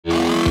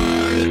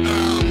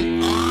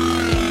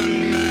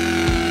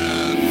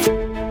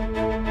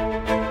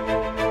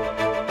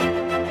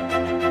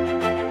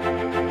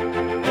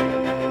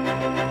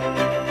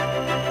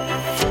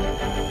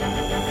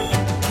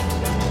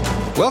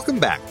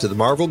to the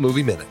Marvel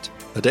Movie Minute,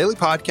 a daily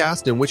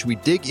podcast in which we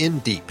dig in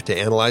deep to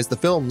analyze the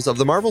films of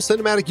the Marvel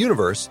Cinematic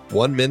Universe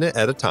 1 minute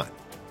at a time.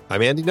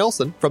 I'm Andy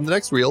Nelson from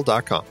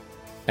thenextreel.com.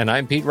 And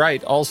I'm Pete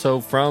Wright, also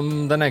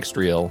from The Next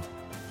Reel.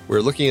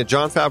 We're looking at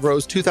Jon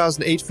Favreau's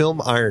 2008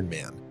 film Iron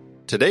Man.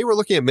 Today we're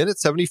looking at minute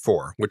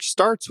 74, which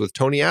starts with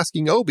Tony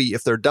asking Obi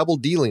if they're double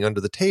dealing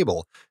under the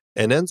table,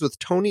 and ends with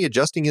Tony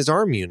adjusting his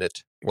arm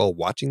unit while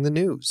watching the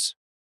news.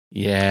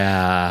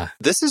 Yeah.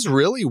 This is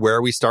really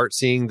where we start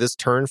seeing this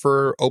turn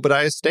for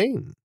Obadiah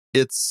Stane.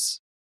 It's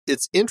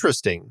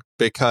interesting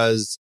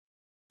because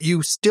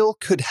you still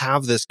could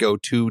have this go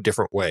two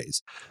different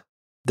ways.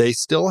 They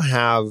still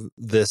have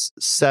this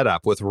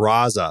setup with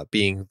Raza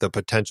being the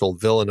potential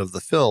villain of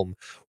the film,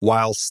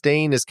 while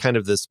Stane is kind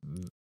of this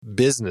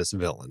business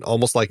villain,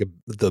 almost like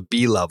the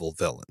B-level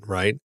villain,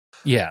 right?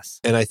 Yes.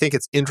 And I think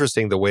it's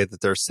interesting the way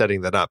that they're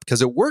setting that up,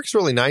 because it works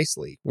really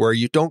nicely where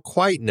you don't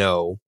quite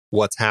know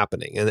what's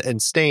happening.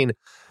 And Stane,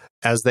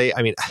 actually,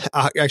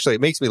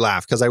 it makes me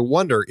laugh because I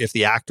wonder if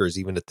the actors,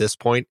 even at this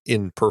point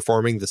in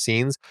performing the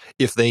scenes,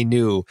 if they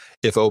knew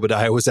if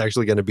Obadiah was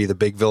actually going to be the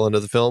big villain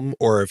of the film,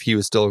 or if he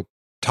was still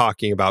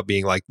talking about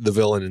being like the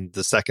villain in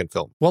the second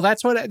film. Well,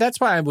 that's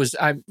why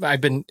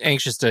I've been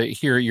anxious to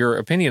hear your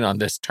opinion on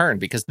this turn,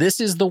 because this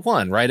is the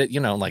one, right? At,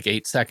 like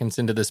 8 seconds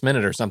into this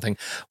minute or something,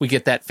 we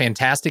get that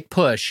fantastic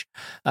push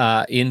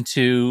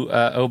into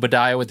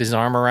Obadiah with his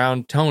arm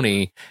around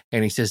Tony,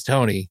 and he says,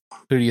 "Tony,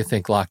 who do you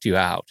think locked you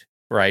out?"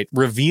 Right?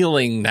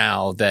 Revealing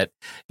now that,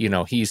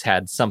 he's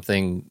had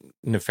something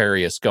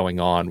nefarious going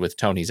on with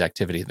Tony's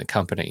activity in the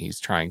company. He's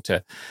trying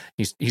to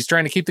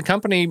keep the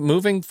company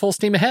moving full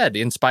steam ahead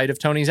in spite of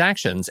Tony's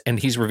actions, and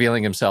he's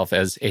revealing himself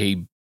as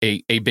a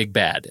big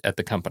bad at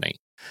the company.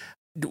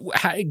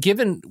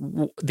 Given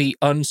the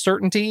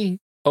uncertainty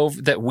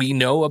that we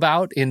know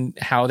about in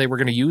how they were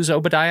going to use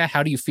Obadiah,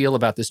 how do you feel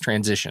about this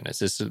transition?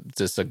 Is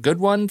this a good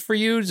one for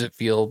you? Does it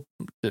feel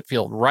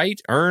right,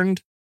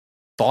 earned,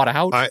 thought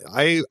out?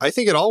 I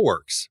think it all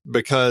works,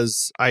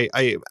 because I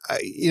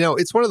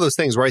it's one of those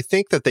things where I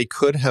think that they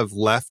could have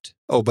left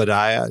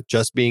Obadiah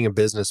just being a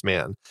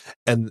businessman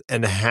and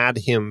had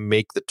him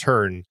make the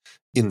turn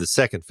in the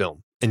second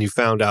film, and you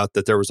found out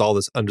that there was all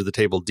this under the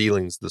table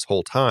dealings this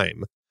whole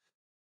time.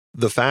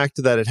 The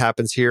fact that it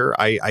happens here,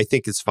 I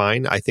think is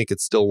fine. I think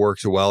it still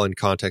works well in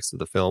context of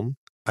the film.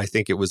 I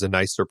think it was a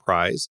nice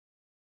surprise,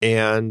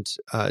 and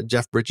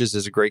Jeff Bridges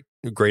is a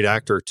great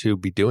actor to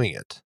be doing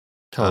it.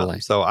 Totally.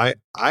 So I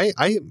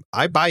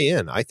buy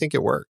in. I think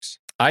it works.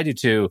 I do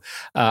too.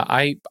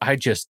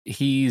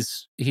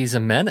 He's a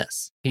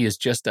menace. He is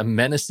just a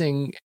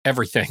menacing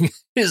everything.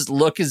 His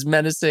look is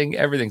menacing.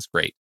 Everything's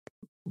great.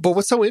 But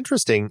what's so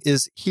interesting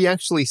is he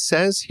actually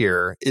says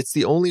here, "It's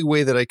the only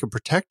way that I can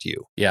protect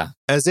you." Yeah.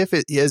 As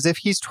if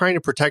he's trying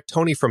to protect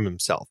Tony from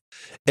himself.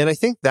 And I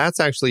think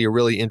that's actually a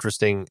really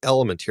interesting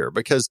element here,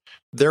 because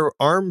they're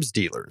arms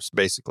dealers,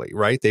 basically,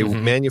 right? They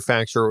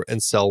manufacture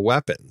and sell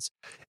weapons.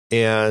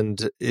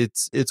 And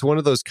it's one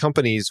of those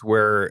companies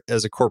where,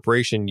 as a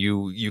corporation,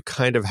 you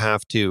kind of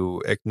have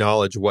to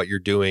acknowledge what you're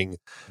doing,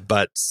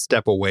 but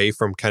step away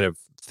from kind of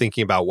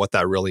thinking about what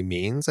that really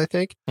means, I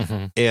think.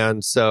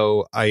 And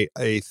so I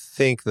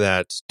think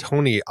that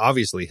Tony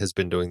obviously has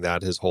been doing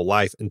that his whole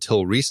life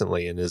until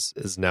recently, and is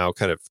now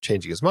kind of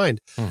changing his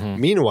mind.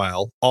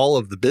 Meanwhile, all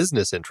of the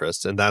business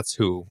interests, and that's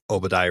who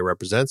Obadiah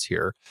represents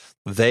here,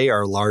 they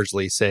are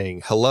largely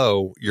saying,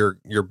 "Hello,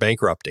 you're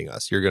bankrupting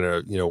us. You're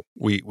going to,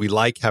 we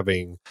like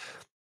having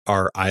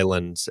our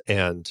islands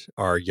and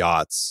our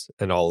yachts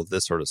and all of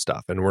this sort of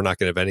stuff, and we're not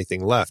going to have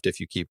anything left if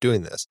you keep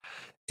doing this."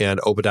 And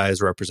Obadiah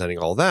is representing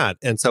all that.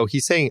 And so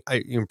he's saying,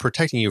 I'm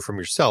protecting you from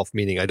yourself,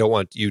 meaning I don't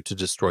want you to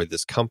destroy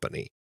this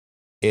company.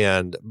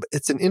 And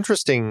it's an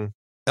interesting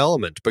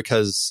element,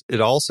 because it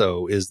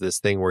also is this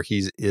thing where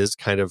he is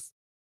kind of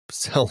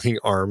selling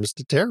arms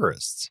to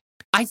terrorists.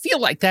 I feel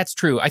like that's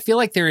true. I feel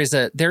like there is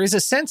a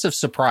sense of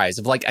surprise,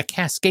 of like a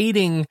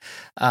cascading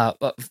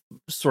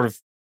sort of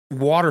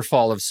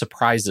waterfall of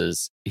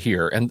surprises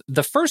here. And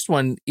the first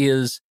one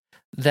is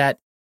that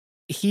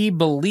he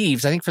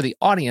believes, I think for the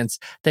audience,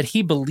 that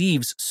he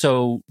believes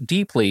so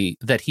deeply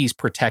that he's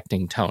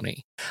protecting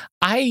Tony.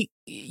 I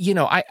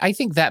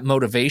think that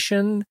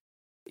motivation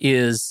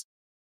is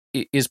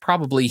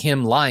probably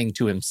him lying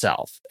to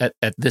himself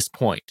at this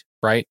point,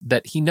 right?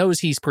 That he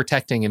knows he's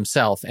protecting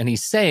himself, and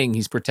he's saying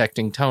he's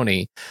protecting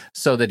Tony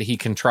so that he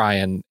can try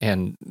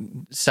and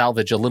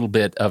salvage a little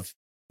bit of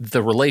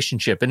the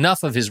relationship,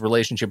 enough of his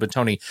relationship with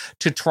Tony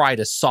to try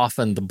to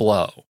soften the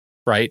blow,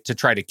 right? To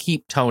try to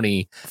keep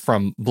Tony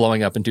from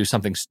blowing up and doing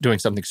something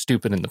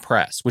stupid in the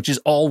press, which is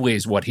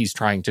always what he's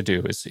trying to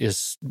do,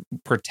 is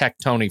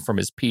protect Tony from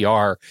his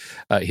PR,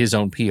 his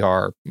own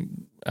PR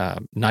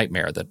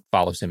nightmare that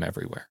follows him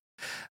everywhere.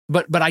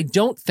 But I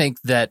don't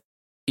think that,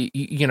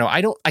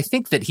 I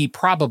think that he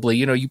probably,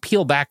 you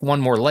peel back one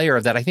more layer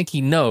of that. I think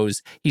he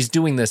knows he's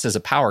doing this as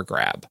a power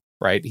grab,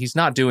 right? He's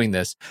not doing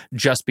this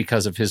just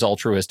because of his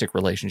altruistic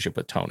relationship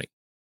with Tony.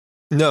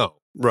 No,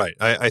 right.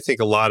 I think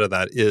a lot of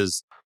that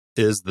is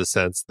is the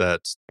sense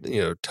that,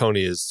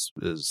 Tony is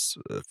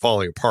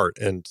falling apart,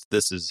 and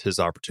this is his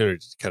opportunity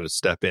to kind of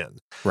step in.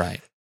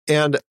 Right.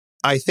 And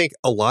I think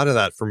a lot of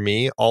that for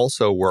me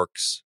also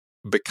works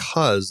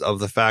because of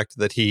the fact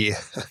that he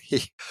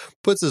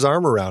puts his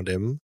arm around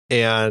him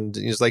and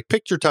he's like,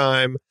 picture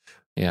time.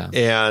 Yeah.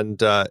 And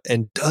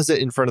does it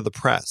in front of the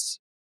press,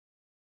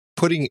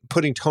 putting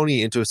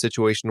Tony into a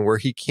situation where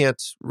he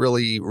can't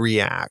really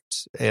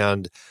react.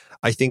 And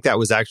I think that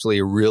was actually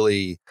a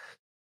really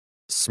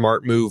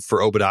smart move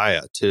for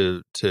Obadiah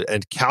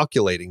and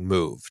calculating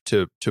move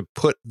to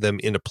put them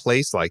in a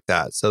place like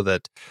that, so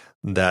that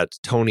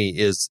Tony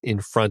is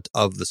in front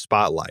of the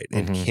spotlight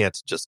and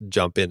can't just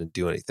jump in and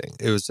do anything.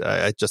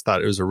 I just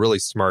thought it was a really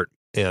smart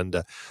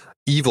and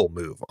evil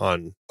move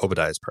on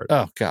Obadiah's part.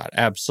 Oh God,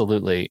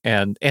 absolutely.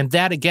 And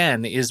that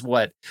again is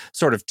what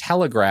sort of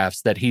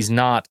telegraphs that he's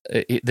not,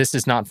 this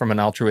is not from an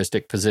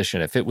altruistic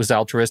position. If it was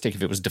altruistic,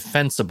 if it was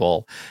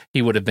defensible,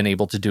 he would have been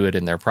able to do it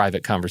in their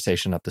private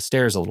conversation up the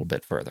stairs a little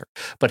bit further.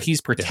 But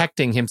he's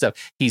protecting himself.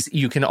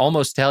 You can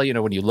almost tell,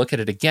 when you look at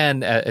it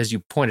again, as you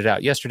pointed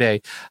out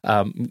yesterday,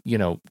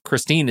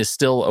 Christine is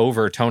still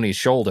over Tony's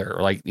shoulder.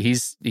 Like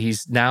he's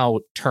now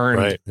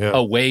turned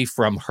away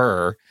from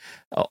her,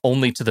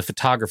 only to the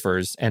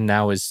photographers, and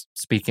now is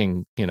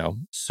speaking,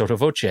 sotto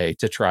voce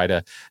to try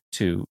to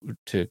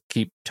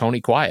keep Tony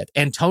quiet.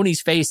 And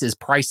Tony's face is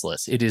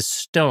priceless. It is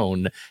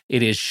stone.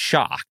 It is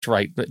shocked,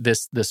 right?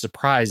 The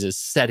surprise is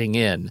setting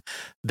in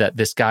that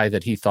this guy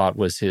that he thought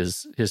was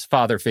his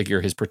father figure,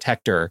 his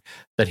protector,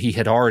 that he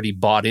had already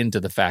bought into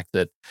the fact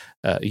that,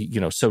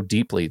 so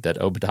deeply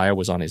that Obadiah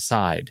was on his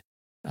side.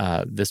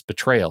 This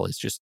betrayal is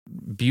just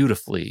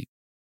beautifully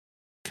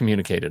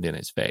communicated in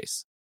his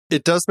face.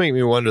 It does make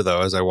me wonder,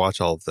 though, as I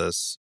watch all of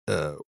this,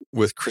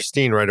 with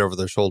Christine right over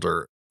their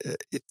shoulder,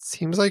 it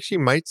seems like she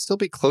might still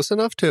be close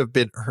enough to have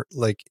been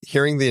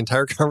hearing the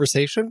entire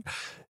conversation.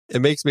 It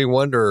makes me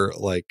wonder,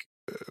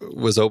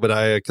 was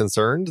Obadiah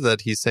concerned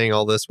that he's saying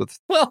all this with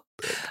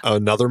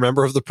another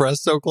member of the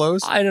press so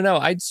close? I don't know.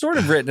 I'd sort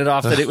of written it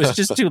off that it was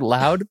just too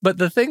loud. But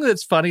the thing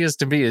that's funniest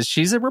to me is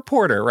she's a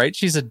reporter, right?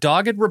 She's a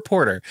dogged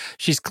reporter.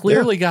 She's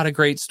clearly got a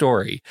great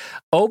story.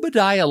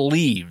 Obadiah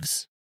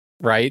leaves.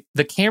 Right,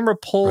 the camera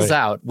pulls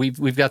out.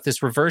 We've got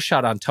this reverse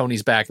shot on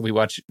Tony's back, and we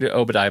watch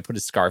Obadiah put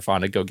his scarf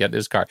on and go get in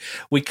his car.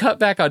 We cut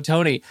back on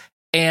Tony,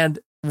 and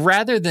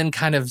rather than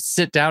kind of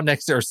step down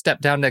next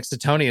to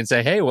Tony and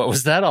say, "Hey, what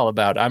was that all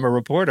about? I'm a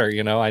reporter,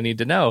 I need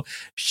to know."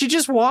 She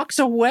just walks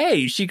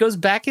away. She goes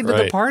back into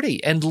the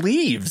party and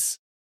leaves.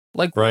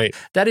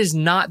 That is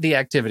not the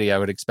activity I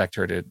would expect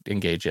her to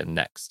engage in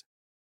next.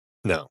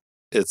 No.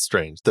 It's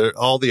strange.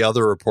 All the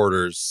other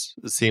reporters,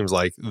 it seems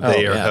like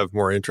they have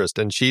more interest,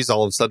 and she's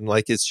all of a sudden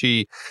does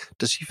she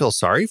feel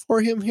sorry for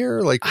him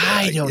here?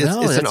 I don't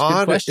know. It's That's a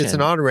good question. It's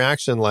an odd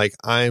reaction.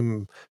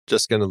 I'm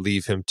just going to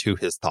leave him to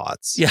his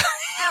thoughts. Yeah,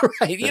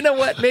 right. You know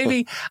what?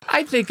 Maybe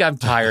I think I'm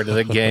tired of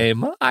the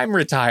game. I'm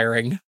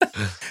retiring.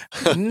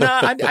 No,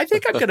 I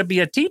think I'm going to be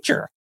a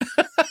teacher.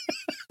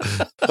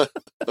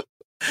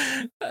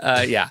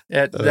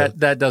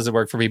 That doesn't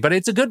work for me. But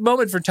it's a good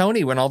moment for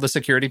Tony when all the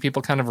security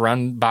people kind of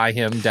run by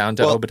him down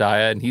to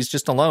Obadiah, and he's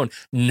just alone.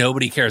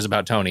 Nobody cares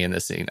about Tony in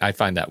this scene. I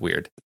find that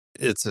weird.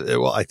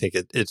 I think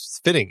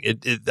it's fitting.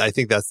 I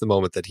think that's the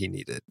moment that he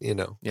needed.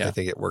 Yeah. I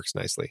think it works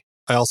nicely.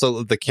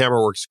 The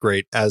camera works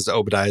great as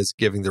Obadiah is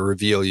giving the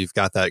reveal. You've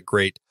got that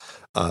great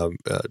kind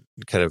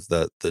of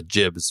the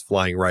jibs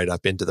flying right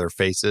up into their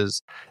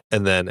faces,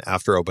 and then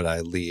after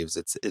Obadiah leaves,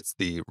 it's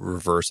the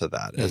reverse of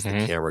that as the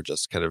camera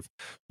just kind of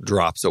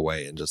drops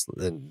away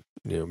and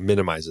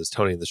minimizes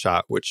Tony in the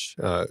shot, which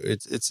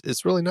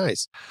it's really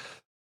nice.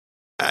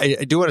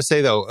 I do want to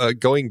say, though,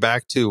 going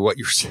back to what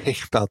you were saying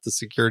about the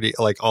security,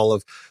 all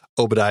of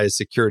Obadiah's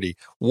security.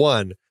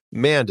 One,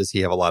 man, does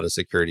he have a lot of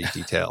security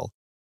detail.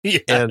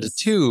 Yes. And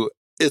two,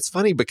 it's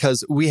funny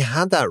because we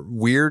had that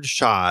weird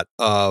shot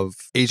of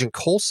Agent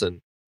Coulson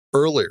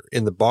earlier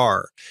in the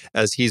bar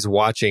as he's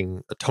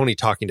watching Tony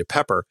talking to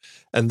Pepper.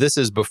 And this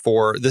is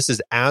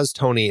as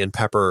Tony and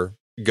Pepper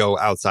go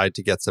outside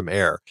to get some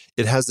air.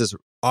 It has this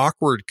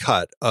awkward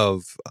cut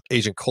of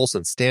Agent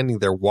Coulson standing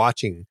there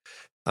watching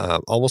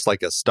almost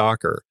like a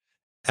stalker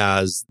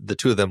as the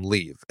two of them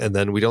leave, and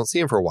then we don't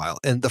see him for a while.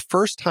 And the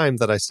first time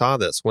that I saw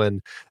this,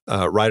 when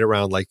right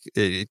around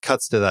it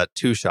cuts to that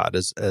two shot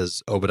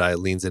as Obadiah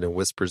leans in and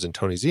whispers in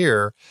Tony's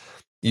ear,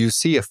 you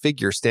see a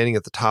figure standing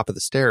at the top of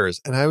the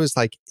stairs, and I was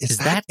like, "Is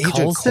that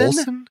Agent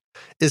Coulson?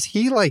 Is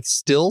he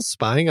still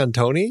spying on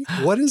Tony?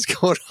 What is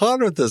going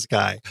on with this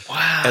guy?"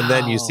 Wow! And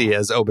then you see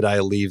as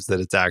Obadiah leaves that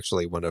it's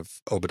actually one of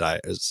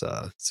Obadiah's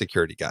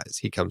security guys.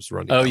 He comes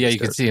running. Oh yeah, you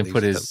can see him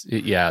put his.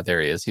 Yeah,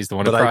 there he is. He's the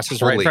one who crosses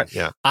right in front.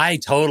 Yeah, I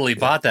totally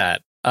bought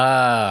that.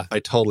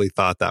 I totally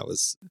thought that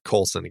was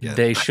Coulson again.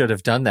 They should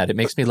have done that. It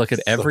makes me look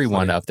at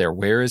everyone up there.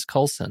 Where is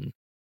Coulson?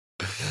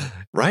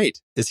 Right.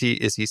 Is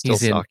he still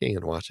stalking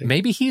and watching?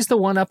 Maybe he's the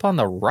one up on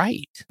the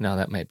right. No,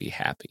 that might be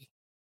Happy.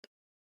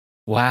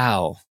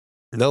 Wow.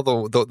 No,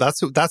 that's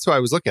who I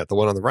was looking at, the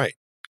one on the right.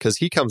 because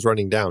he comes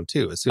running down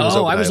too as soon as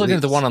I was looking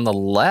at the leaves. one on the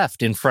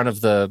left in front of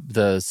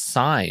the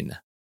sign.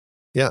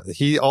 Yeah,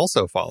 he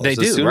also follows. They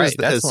do, right?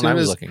 That's the one I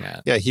was looking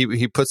at. Yeah,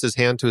 he puts his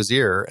hand to his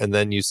ear, and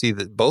then you see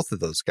that both of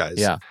those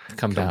guys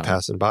come down,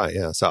 passing by.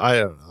 Yeah, so I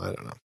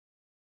don't know.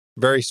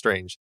 Very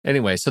strange.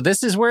 Anyway, so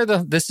this is where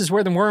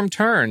the worm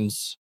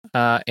turns,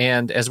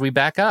 and as we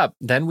back up,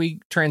 then we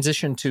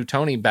transition to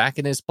Tony back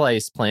in his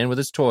place playing with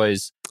his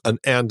toys.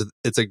 And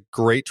it's a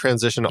great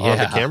transition on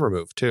the camera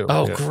move too.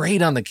 Oh,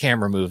 great on the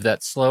camera move.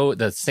 That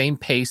same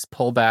pace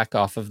pull back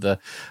off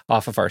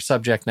of our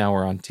subject. Now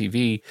we're on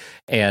TV,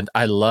 and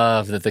I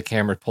love that the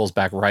camera pulls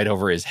back right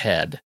over his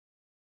head.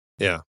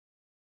 Yeah,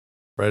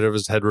 right over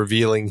his head,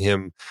 revealing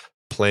him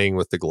playing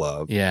with the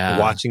glove. Yeah,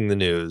 watching the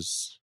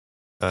news.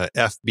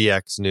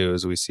 FBX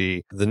News, we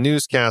see the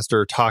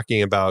newscaster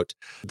talking about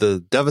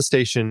the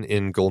devastation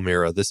in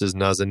Gulmira. This is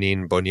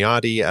Nazanin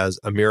Boniadi as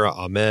Amira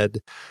Ahmed,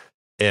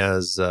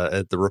 as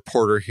the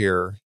reporter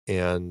here,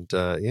 and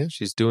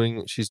she's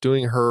doing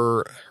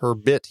her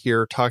bit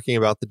here, talking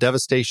about the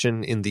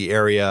devastation in the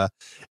area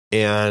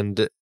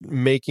and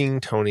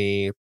making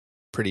Tony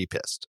pretty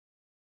pissed.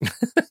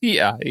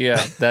 yeah,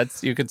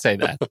 that's, you could say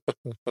that.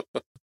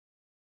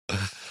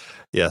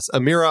 Yes,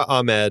 Amira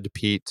Ahmed,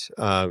 Pete.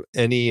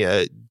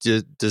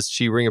 Does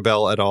she ring a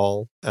bell at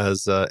all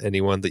as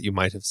anyone that you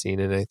might have seen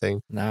in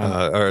anything? No.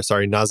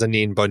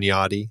 Nazanin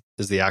Boniadi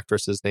is the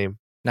actress's name.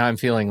 Now I'm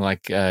feeling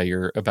like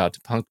you're about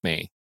to punk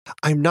me.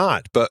 I'm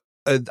not, but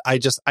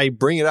I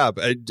bring it up.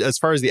 As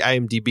far as the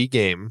IMDb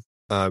game,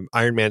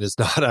 Iron Man is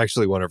not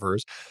actually one of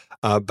hers,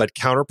 but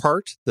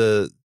Counterpart,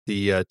 the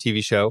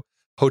TV show,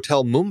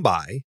 Hotel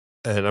Mumbai,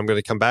 and I'm going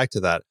to come back to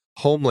that,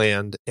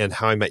 Homeland, and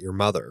How I Met Your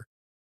Mother.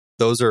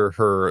 Those are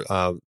her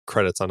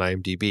credits on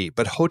IMDb.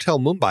 But Hotel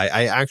Mumbai,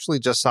 I actually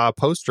just saw a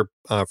poster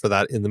for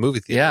that in the movie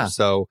theater. Yeah.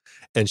 So,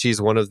 and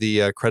she's one of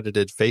the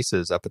credited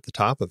faces up at the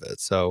top of it.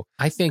 So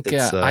I think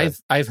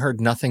I've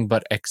heard nothing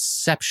but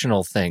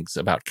exceptional things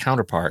about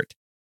Counterpart,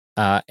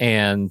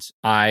 and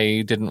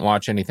I didn't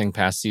watch anything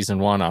past season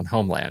 1 on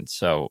Homeland,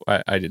 so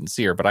I didn't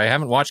see her. But I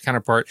haven't watched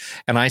Counterpart,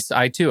 and I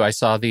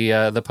saw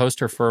the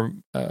poster for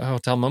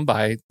Hotel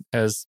Mumbai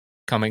as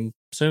coming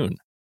soon.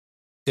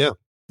 Yeah.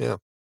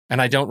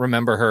 And I don't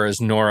remember her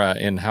as Nora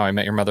in How I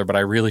Met Your Mother, but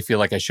I really feel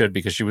like I should,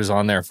 because she was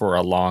on there for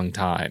a long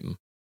time.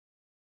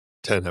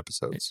 10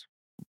 episodes.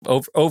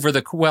 Over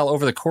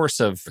the course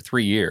of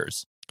 3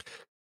 years.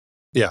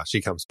 Yeah, she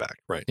comes back.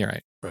 Right. You're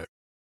right. Right.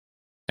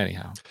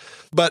 Anyhow.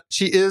 But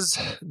she is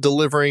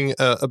delivering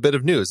a bit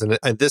of news.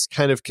 And this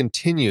kind of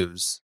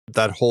continues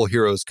that whole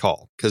hero's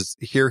call, because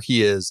here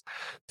he is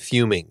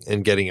fuming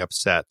and getting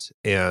upset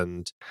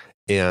and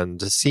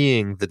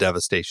seeing the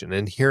devastation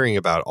and hearing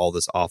about all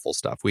this awful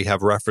stuff. We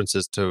have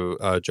references to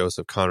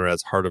Joseph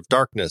Conrad's Heart of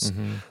Darkness.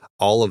 Mm-hmm.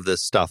 All of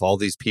this stuff, all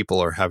these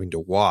people are having to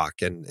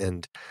walk.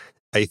 And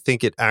I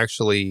think it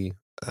actually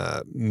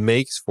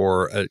makes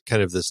for a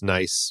kind of this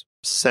nice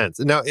sense.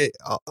 Now,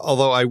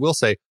 although I will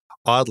say,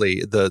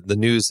 oddly, the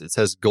news, it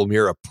says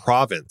Gulmira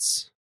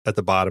Province at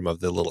the bottom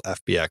of the little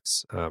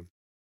FBX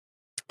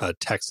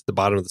text at the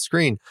bottom of the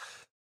screen.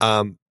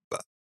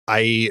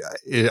 I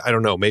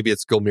don't know. Maybe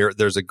it's Gulmira.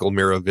 There's a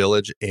Gulmira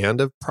village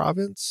and a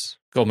province.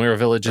 Gulmira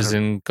village is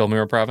in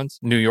Gulmira province,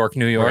 New York.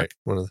 Right.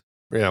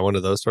 One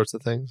of those sorts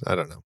of things. I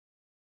don't know.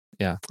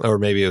 Yeah. Or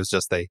maybe it was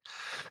just they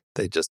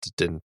just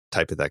didn't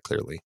type it that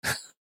clearly.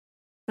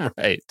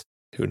 Right.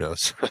 Who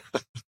knows?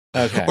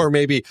 Okay. Or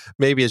maybe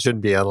it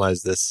shouldn't be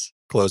analyzed this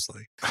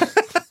closely.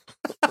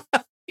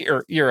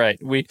 You're right.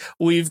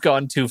 We've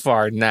gone too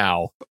far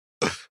now.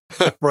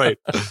 Right.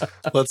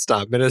 Let's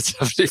stop. Minute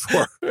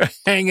 74.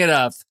 Hang it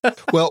up.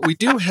 Well, we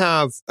do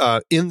have,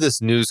 in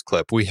this news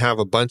clip, we have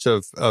a bunch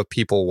of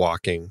people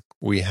walking.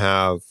 We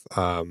have,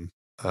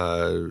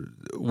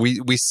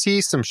 we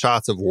see some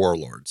shots of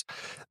warlords.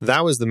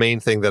 That was the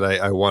main thing that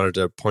I wanted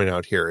to point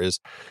out here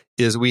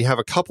is we have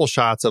a couple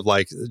shots of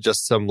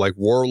just some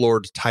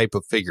warlord type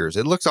of figures.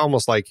 It looks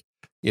almost like,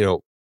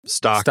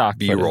 stock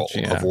B-roll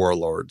of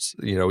warlords.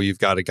 You've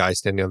got a guy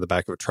standing on the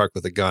back of a truck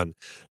with a gun.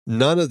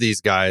 None of these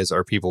guys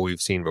are people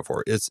we've seen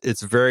before.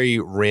 It's very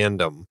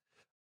random,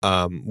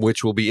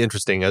 which will be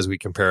interesting as we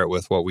compare it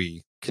with what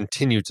we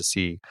continue to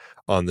see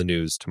on the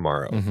news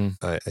tomorrow. Mm-hmm.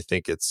 I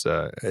think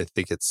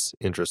it's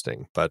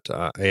interesting, but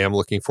I am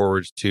looking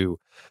forward to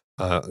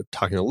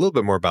talking a little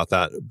bit more about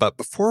that. But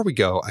before we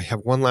go, I have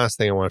one last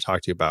thing I want to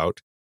talk to you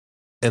about.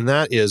 And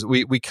that is,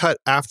 we cut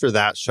after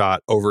that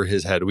shot over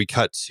his head, we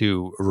cut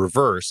to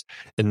reverse,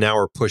 and now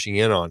we're pushing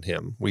in on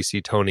him. We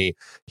see Tony,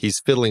 he's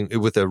fiddling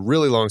with a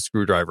really long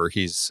screwdriver.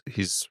 He's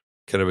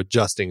kind of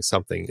adjusting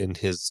something in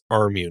his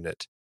arm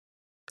unit.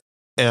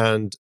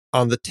 And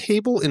on the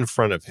table in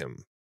front of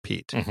him,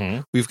 Pete,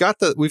 mm-hmm. we've got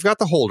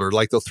the holder,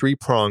 like the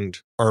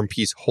 3-pronged arm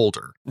piece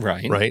holder.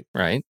 Right.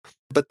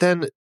 But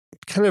then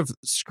kind of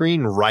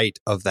screen right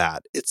of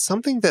that, it's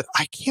something that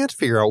I can't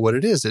figure out what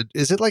it is.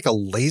 Is it like a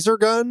laser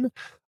gun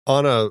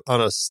on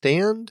a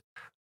stand?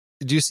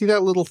 Do you see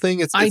that little thing?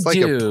 It's like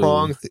a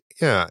prong.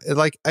 Yeah.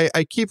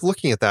 I keep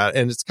looking at that,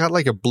 and it's got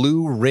like a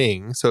blue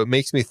ring. So it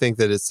makes me think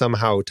that it's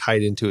somehow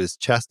tied into his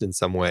chest in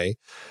some way.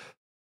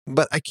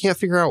 But I can't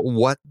figure out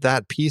what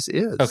that piece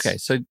is. Okay,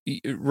 so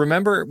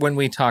remember when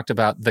we talked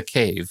about the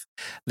cave?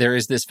 There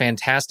is this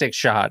fantastic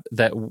shot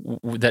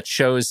that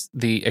shows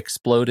the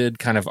exploded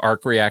kind of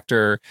arc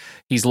reactor.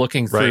 He's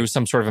looking through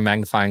some sort of a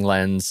magnifying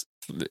lens,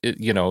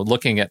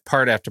 looking at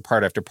part after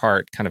part after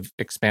part, kind of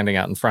expanding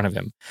out in front of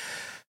him.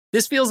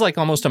 This feels like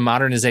almost a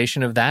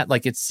modernization of that.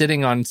 Like it's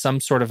sitting on some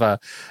sort of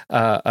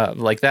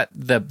like that.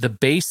 The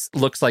base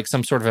looks like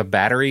some sort of a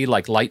battery,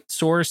 like light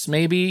source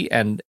maybe,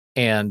 and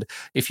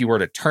if you were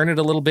to turn it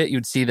a little bit,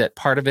 you'd see that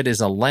part of it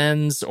is a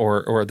lens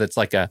or that's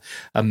like a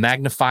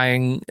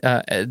magnifying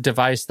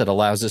device that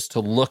allows us to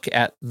look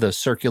at the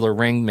circular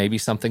ring, maybe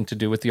something to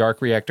do with the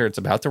arc reactor. It's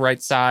about the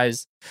right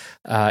size.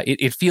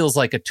 It feels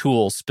like a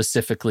tool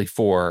specifically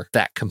for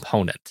that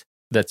component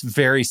that's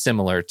very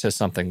similar to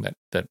something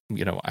that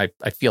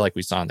I feel like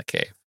we saw in the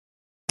cave.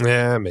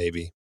 Yeah,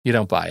 maybe. You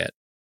don't buy it.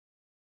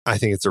 I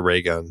think it's a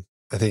ray gun.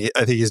 I think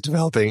he's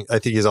developing. I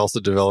think he's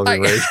also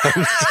developing ray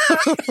guns.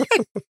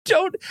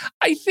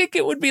 I think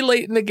it would be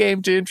late in the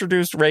game to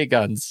introduce ray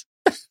guns.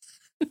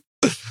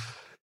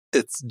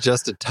 It's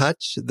just a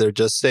touch. They're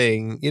just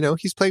saying,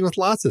 he's playing with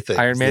lots of things.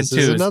 Iron Man 2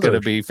 is going to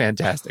be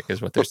fantastic, is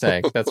what they're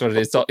saying. That's what it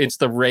is. It's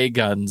the ray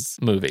guns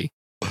movie.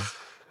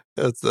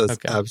 That's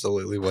okay.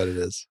 Absolutely what it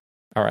is.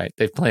 All right,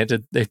 they've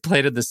planted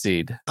the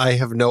seed. I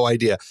have no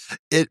idea.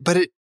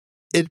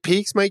 It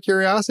piques my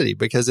curiosity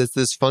because it's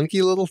this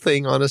funky little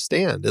thing on a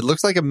stand. It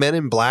looks like a Men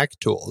in Black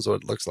tool is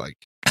what it looks like.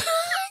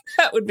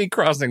 That would be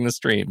crossing the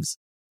streams.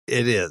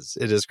 It is.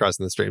 It is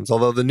crossing the streams.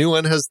 Although the new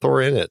one has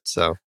Thor in it.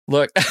 So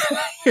look,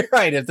 you're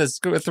right. If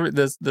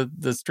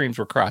the streams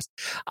were crossed,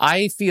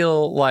 I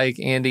feel like,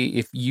 Andy,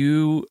 if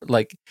you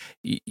like,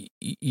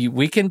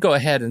 we can go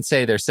ahead and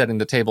say they're setting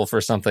the table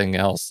for something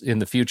else in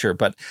the future.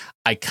 But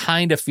I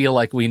kind of feel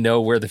like we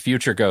know where the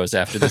future goes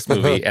after this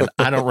movie, and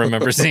I don't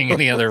remember seeing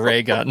any other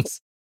ray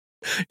guns.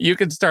 You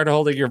can start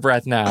holding your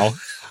breath now.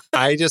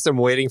 I just am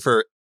waiting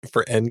for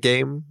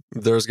Endgame.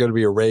 There's going to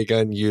be a ray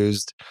gun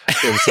used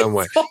in some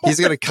way. He's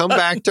going to come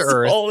back to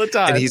Earth all the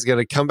time, and he's going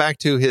to come back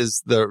to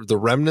the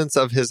remnants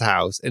of his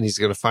house, and he's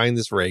going to find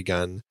this ray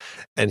gun,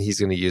 and he's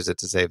going to use it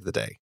to save the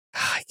day.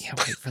 I can't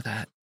wait for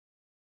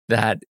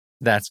that.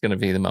 That's going to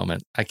be the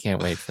moment. I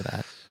can't wait for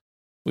that.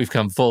 We've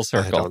come full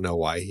circle. I don't know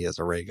why he has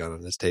a ray gun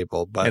on his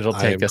table, but it'll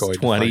take us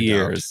 20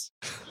 years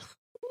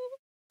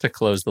to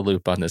close the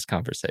loop on this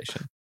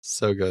conversation.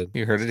 So good.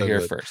 You heard it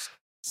here first.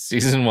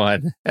 Season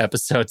 1,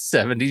 episode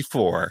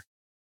 74.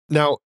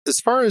 Now, as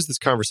far as this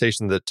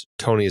conversation that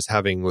Tony is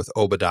having with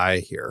Obadiah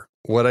here,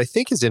 what I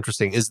think is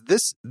interesting is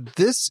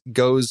this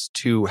goes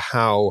to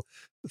how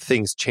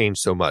things change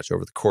so much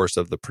over the course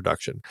of the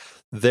production.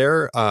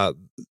 There's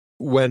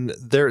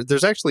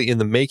actually in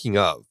the making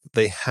of,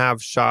 they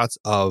have shots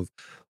of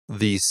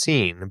the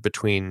scene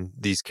between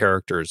these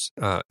characters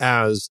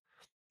as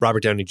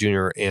Robert Downey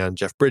Jr. and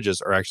Jeff Bridges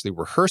are actually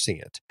rehearsing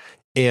it.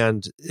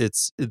 And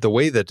it's the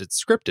way that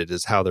it's scripted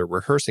is how they're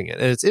rehearsing it.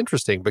 And it's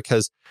interesting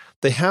because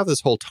they have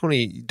this whole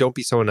Tony, don't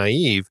be so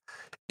naive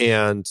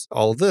and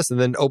all of this. And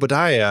then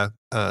Obadiah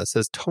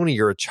says, Tony,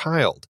 you're a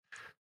child.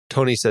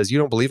 Tony says, you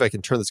don't believe I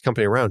can turn this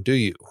company around, do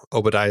you?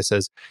 Obadiah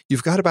says,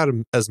 you've got about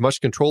as much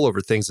control over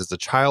things as a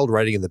child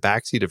riding in the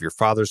backseat of your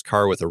father's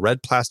car with a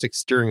red plastic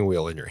steering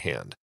wheel in your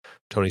hand.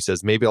 Tony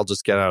says, maybe I'll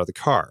just get out of the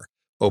car.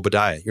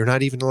 Obadiah, you're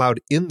not even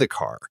allowed in the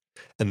car.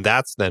 And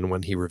that's then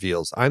when he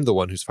reveals, I'm the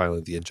one who's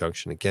filing the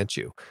injunction against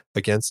you.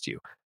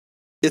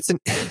 It's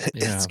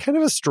kind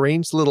of a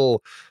strange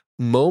little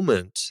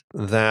moment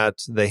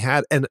that they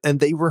had, and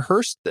they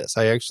rehearsed this.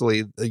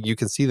 You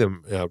can see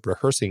them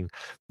rehearsing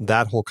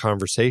that whole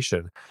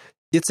conversation.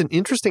 It's an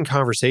interesting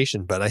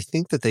conversation, but I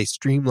think that they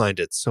streamlined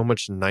it so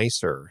much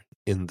nicer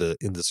in the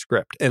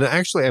script. And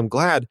actually, I'm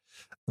glad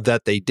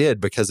that they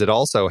did, because it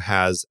also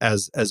has,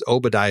 as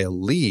Obadiah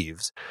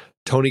leaves,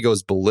 Tony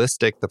goes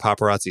ballistic. The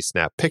paparazzi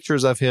snap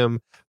pictures of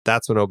him.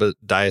 That's when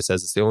Obadiah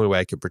says, it's the only way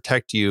I can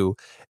protect you.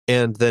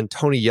 And then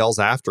Tony yells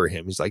after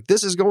him. He's like,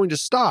 this is going to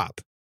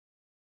stop.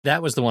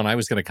 That was the one I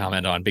was going to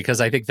comment on,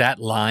 because I think that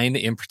line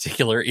in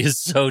particular is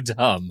so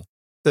dumb.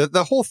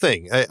 The whole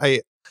thing,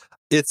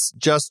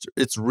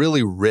 it's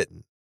really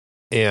written.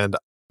 And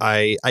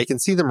I can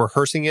see them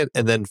rehearsing it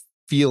and then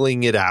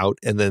feeling it out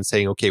and then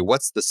saying, okay,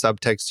 what's the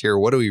subtext here?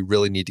 What do we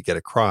really need to get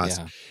across?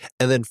 Yeah.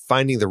 And then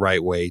finding the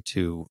right way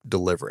to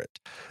deliver it.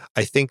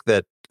 I think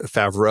that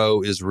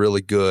Favreau is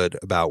really good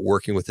about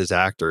working with his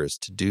actors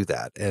to do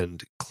that.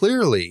 And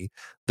clearly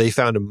they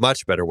found a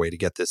much better way to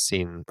get this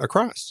scene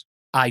across.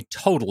 I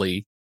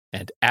totally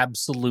and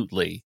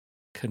absolutely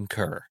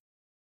concur.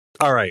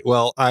 All right.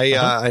 Well,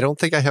 I don't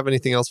think I have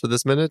anything else for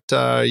this minute.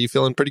 You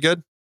feeling pretty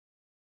good?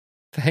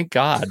 Thank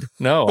God.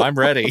 No, I'm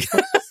ready.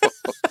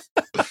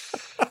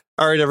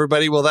 All right,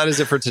 everybody. Well, that is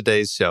it for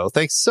today's show.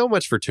 Thanks so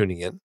much for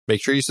tuning in.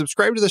 Make sure you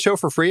subscribe to the show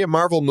for free at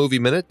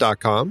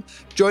MarvelMovieMinute.com.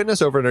 Join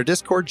us over in our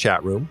Discord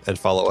chat room and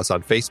follow us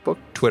on Facebook,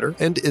 Twitter,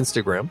 and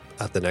Instagram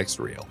at The Next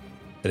Reel.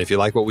 And if you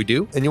like what we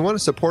do and you want to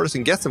support us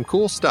and get some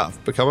cool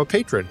stuff, become a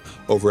patron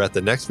over at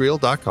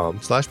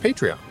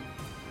thenextreel.com/Patreon.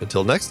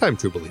 Until next time,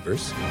 true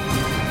believers.